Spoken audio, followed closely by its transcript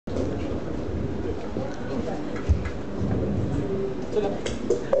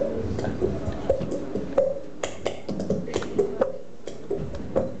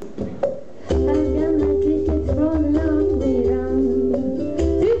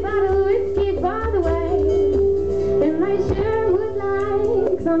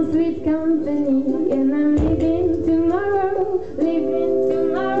Some sweet company, and I'm leaving tomorrow, leaving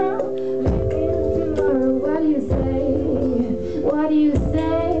tomorrow, leaving tomorrow. What do you say? What do you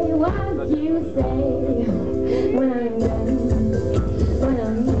say? What do you say? When I'm done, when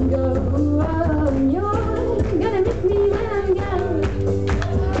I'm gone, you're gonna miss me when I'm gone.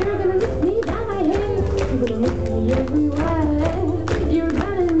 You're gonna miss me by my head. You're gonna miss me everywhere. You're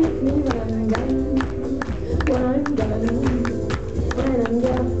gonna miss me when I'm gone, when I'm gone. When I'm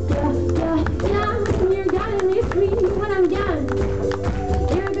gone, you're gonna miss me when I'm gone.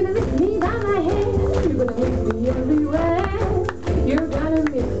 You're gonna miss me by my head. You're gonna miss me everywhere. You're gonna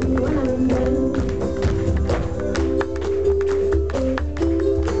miss me when I'm gone.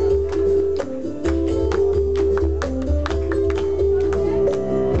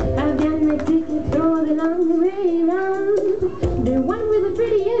 I've got my ticket for the long way round, the one with the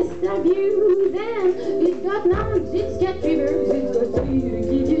prettiest of views, and it's got mountains, it's got rivers, it's got sea to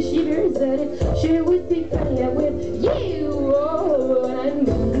give you shivers, but it sure would be funnier with you. Oh, when I'm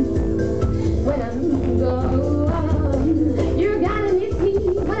gone, when I'm gone, you're gonna miss me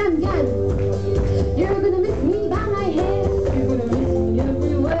when I'm gone. You're gonna miss me by my head. You're gonna miss me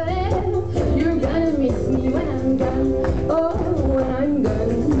everywhere. You're gonna miss me when I'm gone. Oh, when I'm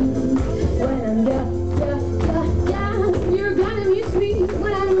gone, when I'm gone, you're gonna miss me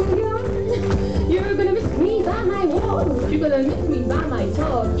when I'm gone. You're gonna miss me by my head. You're gonna miss me by my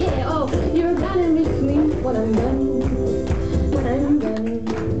talk. Yeah, oh, you're gonna miss me when I'm done. When I'm done.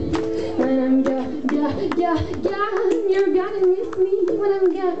 When I'm gone. You're gonna miss me when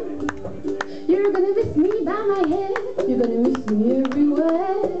I'm gone. You're gonna miss me by my head. You're gonna miss me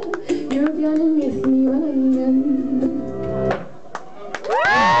everywhere. You're gonna miss me.